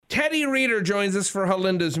Teddy Reeder joins us for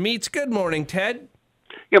Halinda's Meats. Good morning, Ted.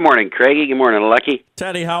 Good morning, Craigie. Good morning, Lucky.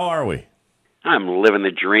 Teddy, how are we? I'm living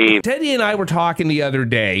the dream. Teddy and I were talking the other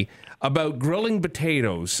day about grilling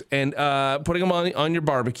potatoes and putting them on your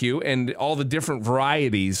barbecue and all the different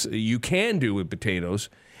varieties you can do with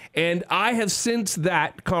potatoes. And I have, since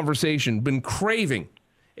that conversation, been craving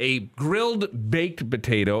a grilled baked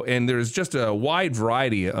potato, and there's just a wide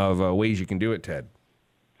variety of ways you can do it, Ted.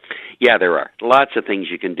 Yeah, there are lots of things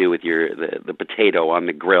you can do with the potato on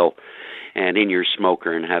the grill and in your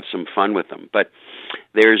smoker and have some fun with them. But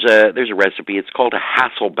there's a recipe. It's called a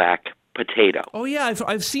Hasselback potato. Oh yeah,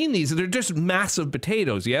 I've seen these. They're just massive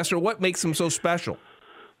potatoes, yes? Or what makes them so special?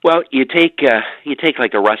 Well, you take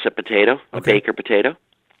like a russet potato, a baker potato.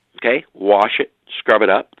 Okay, wash it, scrub it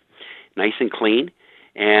up, nice and clean,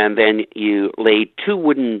 and then you lay 2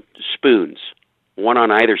 wooden spoons, one on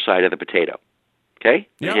either side of the potato. Okay,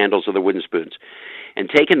 yep. The handles of the wooden spoons, and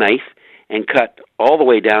take a knife and cut all the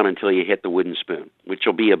way down until you hit the wooden spoon, which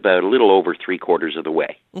will be about a little over 3/4 of the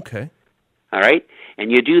way. Okay. All right,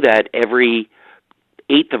 and you do that every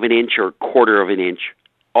 1/8 of an inch or 1/4 of an inch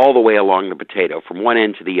all the way along the potato from one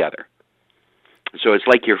end to the other. So it's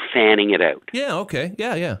like you're fanning it out. Yeah, okay.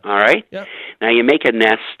 Yeah. All right? Yeah. Now you make a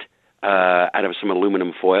nest out of some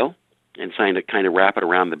aluminum foil and kind of wrap it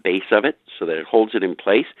around the base of it so that it holds it in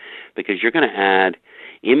place, because you're going to add,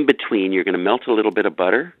 in between, you're going to melt a little bit of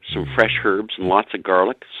butter, some fresh herbs and lots of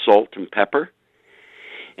garlic, salt and pepper,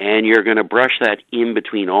 and you're going to brush that in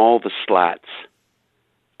between all the slats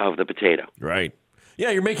of the potato. Right.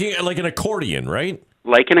 Yeah, you're making it like an accordion, right?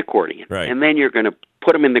 Like an accordion. Right. And then you're going to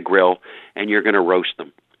put them in the grill and you're going to roast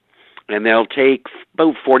them. And they'll take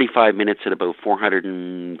about 45 minutes at about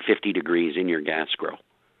 450 degrees in your gas grill.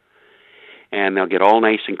 And they'll get all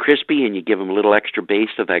nice and crispy, and you give them a little extra base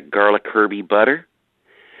of that garlic herby butter.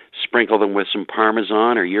 Sprinkle them with some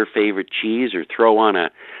Parmesan or your favorite cheese, or throw on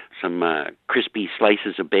some crispy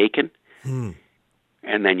slices of bacon.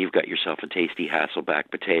 And then you've got yourself a tasty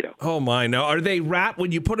Hasselback potato. Oh, my. Now, are they wrapped?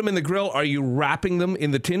 When you put them in the grill, are you wrapping them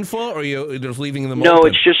in the tinfoil, or are you just leaving them open? No,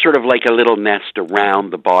 it's just sort of like a little nest around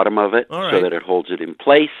the bottom of it, All right. so that it holds it in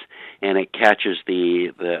place, and it catches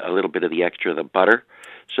a little bit of the extra of the butter,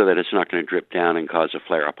 so that it's not going to drip down and cause a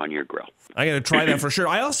flare-up on your grill. I'm going to try that for sure.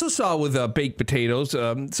 I also saw with baked potatoes,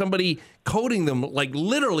 somebody coating them, like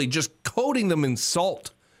literally just coating them in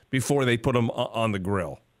salt before they put them on the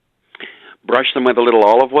grill. Brush them with a little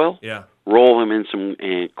olive oil. Yeah. Roll them in some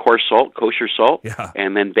coarse salt, kosher salt, Yeah.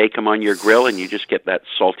 and then bake them on your grill, and you just get that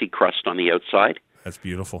salty crust on the outside. That's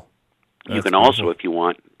beautiful. You can also, if you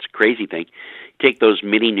want, it's a crazy thing, take those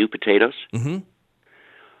mini new potatoes,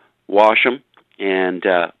 wash them, and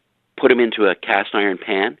put them into a cast iron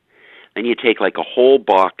pan. Then you take like a whole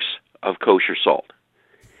box of kosher salt,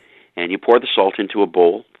 and you pour the salt into a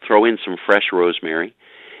bowl, throw in some fresh rosemary,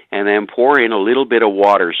 and then pour in a little bit of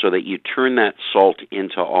water so that you turn that salt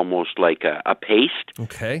into almost like a paste.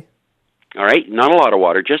 Okay. All right? Not a lot of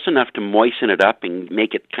water, just enough to moisten it up and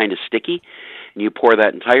make it kind of sticky. And you pour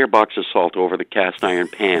that entire box of salt over the cast iron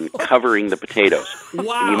pan, covering the potatoes.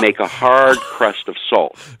 Wow. And you make a hard crust of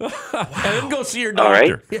salt. And then go see your All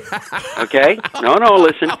doctor. right? Okay? No,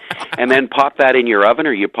 listen. And then pop that in your oven,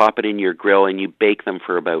 or you pop it in your grill, and you bake them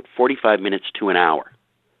for about 45 minutes to an hour.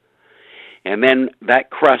 And then that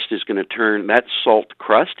crust is going to that salt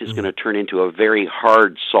crust is going to turn into a very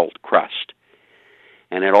hard salt crust.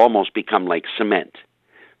 And it almost become like cement.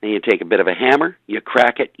 Then you take a bit of a hammer, you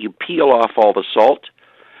crack it, you peel off all the salt,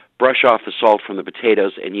 brush off the salt from the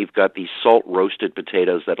potatoes, and you've got these salt-roasted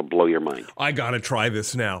potatoes that'll blow your mind. I got to try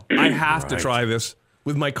this now. I have to try this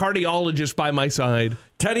with my cardiologist by my side.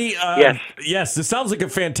 Teddy, yes, this sounds like a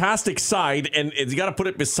fantastic side, and you got to put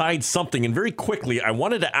it beside something. And very quickly, I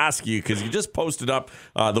wanted to ask you, because you just posted up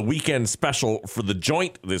the weekend special for The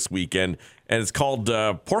Joint this weekend, and it's called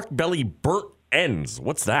Pork Belly Burnt Ends.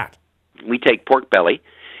 What's that? We take pork belly,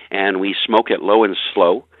 and we smoke it low and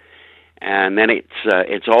slow, and then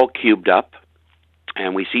it's all cubed up,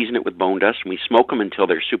 and we season it with bone dust, and we smoke them until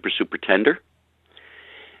they're super, super tender.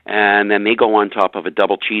 And then they go on top of a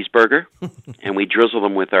double cheeseburger, and we drizzle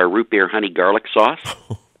them with our root beer honey garlic sauce,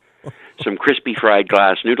 some crispy fried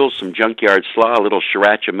glass noodles, some junkyard slaw, a little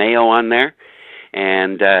sriracha mayo on there,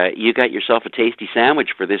 and you got yourself a tasty sandwich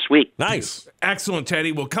for this week. Nice. Excellent,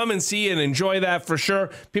 Teddy. We'll come and see you and enjoy that for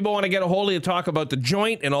sure. People want to get a hold of you to talk about The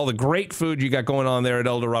Joint and all the great food you got going on there at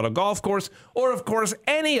El Dorado Golf Course, or, of course,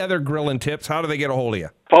 any other grilling tips. How do they get a hold of you?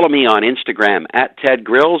 Follow me on Instagram at Ted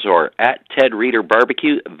Grills or at Ted Reeder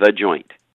Barbecue, The Joint.